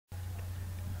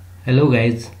Hello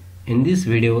guys, in this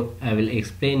video I will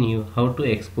explain you how to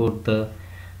export the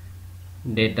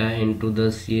data into the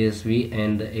CSV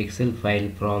and the Excel file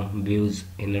from views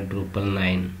in a Drupal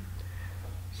 9.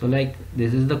 So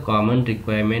this is the common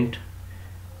requirement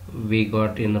we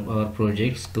got in our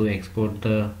projects to export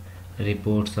the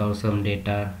reports or some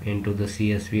data into the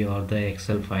CSV or the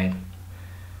Excel file.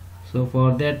 So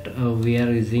for that we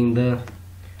are using the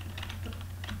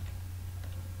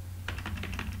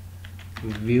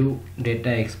view data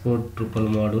export Drupal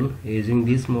module. Using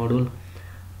this module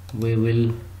we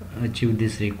will achieve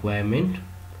this requirement.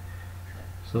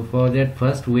 So for that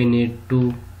first we need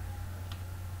to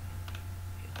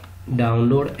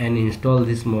download and install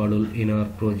this module in our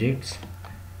projects.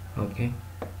 Okay,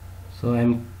 so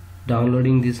I'm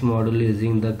downloading this module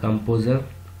using the composer.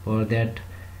 For that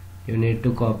you need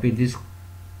to copy this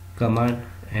command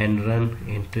and run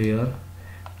into your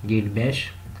git bash.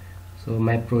 So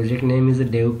my project name is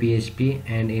dev.php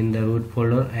and in the root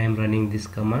folder I am running this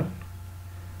command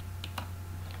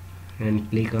and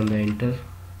click on the enter.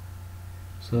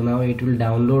 So now it will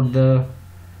download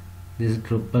this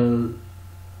Drupal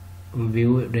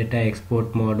view data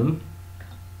export module.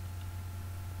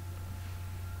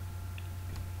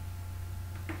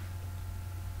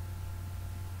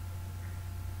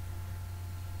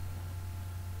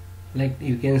 Like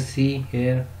you can see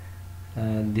here,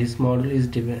 this module is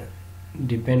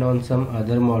depend on some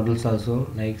other modules also,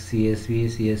 like CSV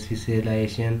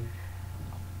serialization.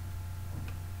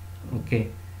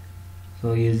 Okay,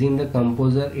 so using the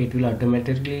composer it will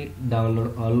automatically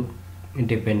download all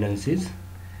dependencies.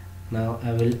 Now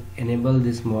I will enable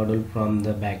this module from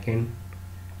the backend.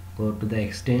 Go to the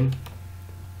extend.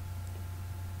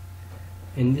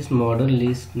 In this module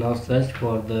list, now search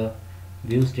for the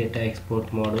views data export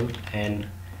module and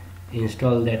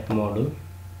install that module.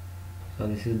 So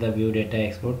this is the view data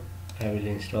export. I will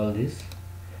install this.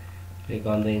 Click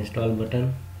on the install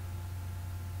button.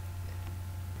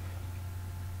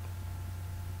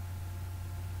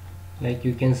 Like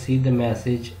you can see the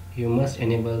message, you must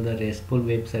enable the RESTful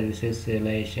web services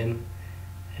serialization,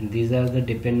 and these are the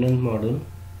dependent module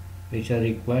which are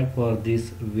required for this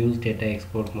views data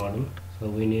export module. So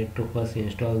we need to first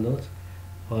install those.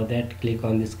 For that click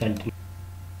on this continue.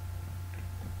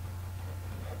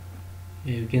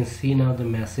 You can see now the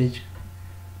message,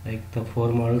 like the 4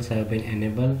 modules have been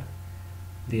enabled.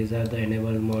 These are the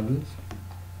enabled modules.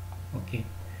 Okay,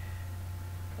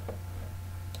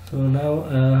 so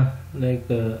now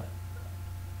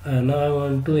now I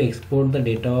want to export the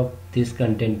data of this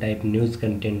content type, news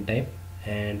content type,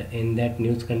 and in that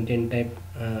news content type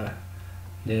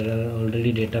there are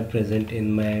already data present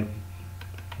in my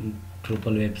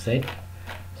Drupal website.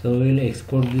 So we will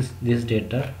export this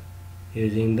data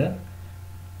using the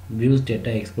views data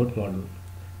export module.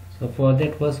 So for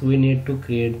that first we need to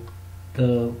create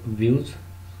the views.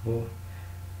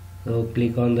 So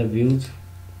click on the views.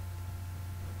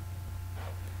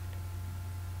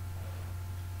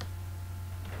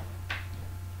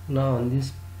 Now on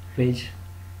this page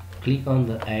click on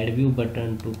the add view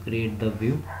button to create the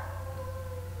view.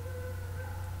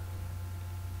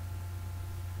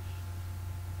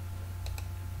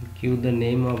 Give the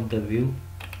name of the view.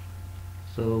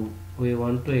 So we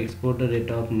want to export the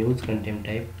data of news content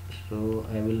type, so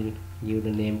I will give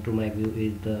the name to my view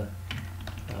is the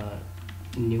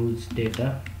news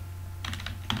data.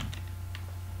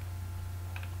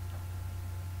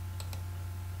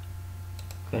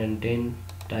 Content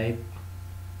type,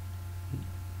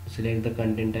 select the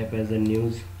content type as a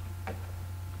news.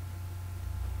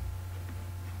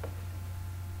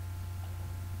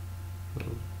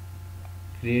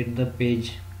 Create the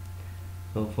page.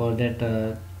 So for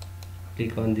that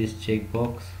click on this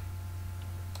checkbox.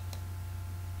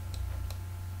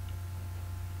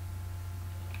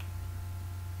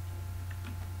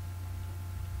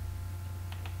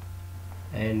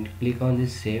 And click on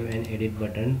this save and edit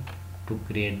button to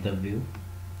create the view.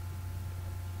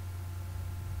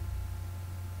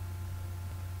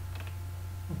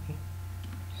 Okay,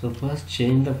 so first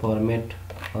change the format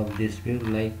of this view.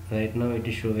 Like right now it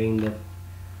is showing the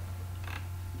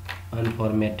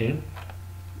unformatted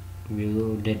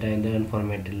view data in the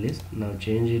unformatted list. Now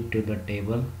change it to the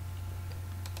table.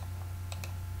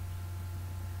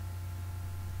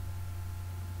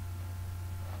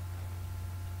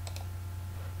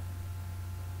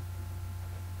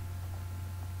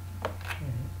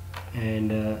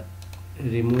 And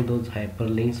remove those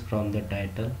hyperlinks from the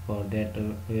title. For that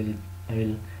I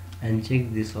will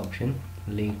uncheck this option,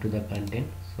 link to the content,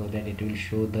 so that it will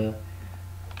show the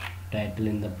title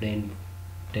in the plain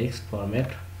text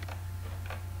format.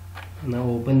 Now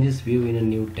open this view in a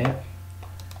new tab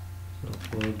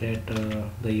For that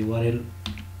the URL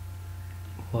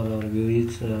for our view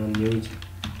is news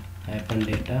hyphen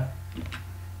data.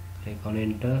 Click on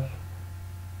enter.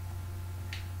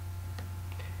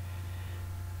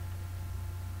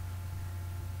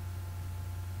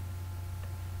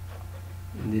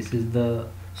 This is the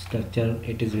structure,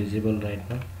 it is visible right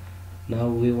now. Now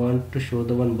we want to show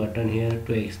the one button here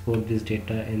to export this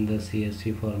data in the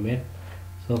CSV format.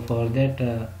 So for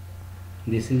that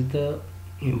this is the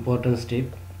important step.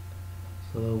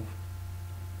 So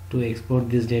to export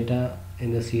this data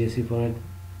in the CSV format,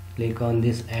 click on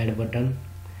this add button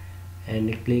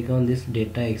and click on this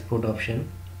data export option.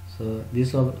 So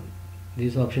this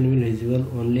option will be visible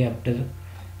only after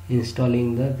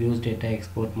installing the views data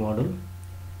export module.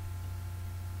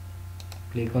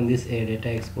 Click on this data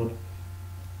export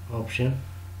option.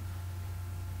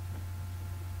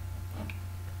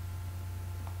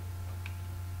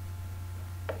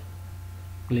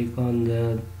 Click on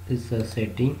this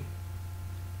setting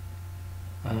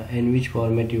in which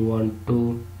format you want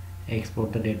to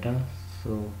export the data.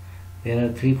 So there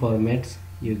are three formats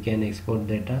you can export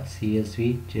data: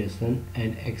 CSV, JSON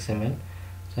and XML.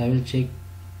 So I will check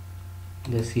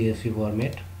the CSV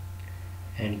format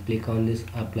and click on this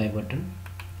apply button.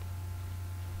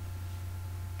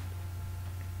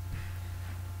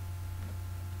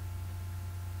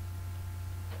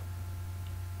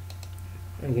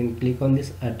 Again click on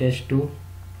this attach to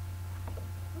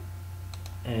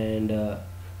and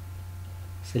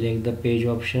select the page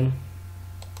option.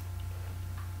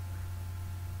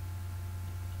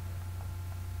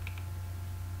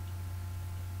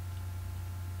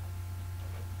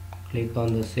 Click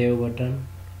on the save button.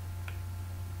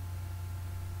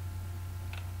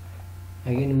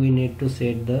 Again we need to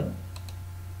set the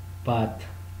path.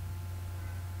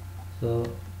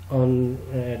 So on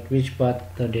at which path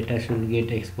the data should get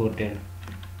exported.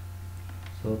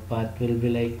 So path will be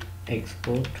like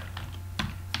export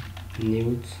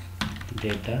news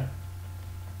data,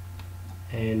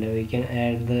 and we can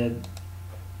add the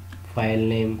file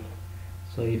name.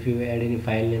 So if you add any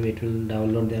file name, it will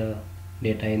download the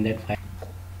data in that file.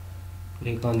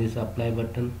 Click on this apply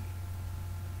button.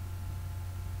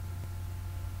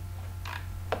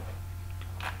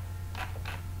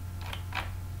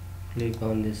 Click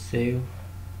on this save.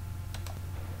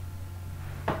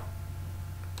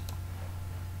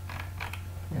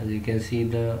 As you can see,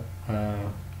 the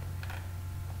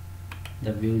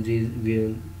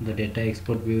data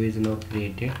export view is now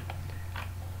created.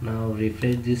 Now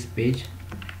refresh this page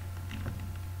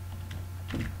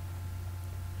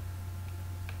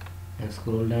and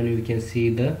scroll down. You can see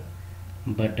the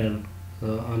button.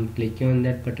 So on clicking on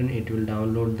that button, it will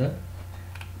download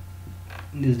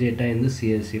this data in the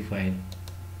CSV file.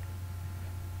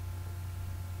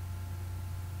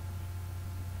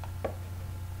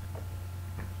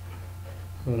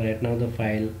 So right now the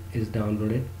file is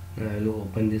downloaded. I will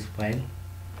open this file.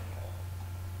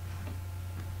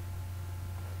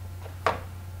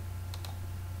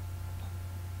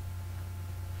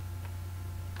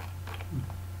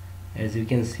 As you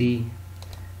can see,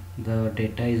 the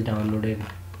data is downloaded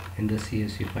in the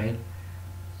CSV file.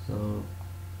 So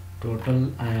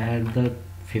total I had the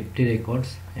 50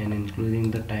 records, and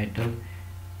including the title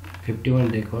 51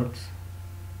 records.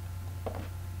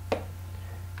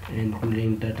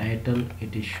 Including the title,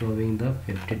 it is showing the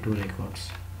 52 records.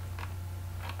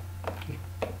 Okay.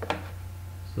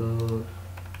 So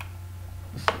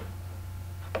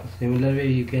similar way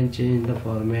you can change the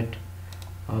format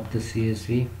of the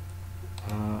CSV,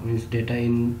 means data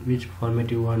in which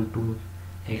format you want to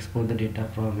export the data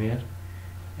from here,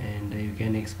 and you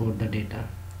can export the data.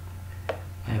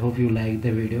 I hope you like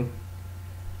the video.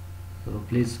 So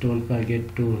please don't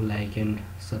forget to like and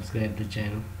subscribe the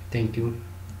channel. Thank you.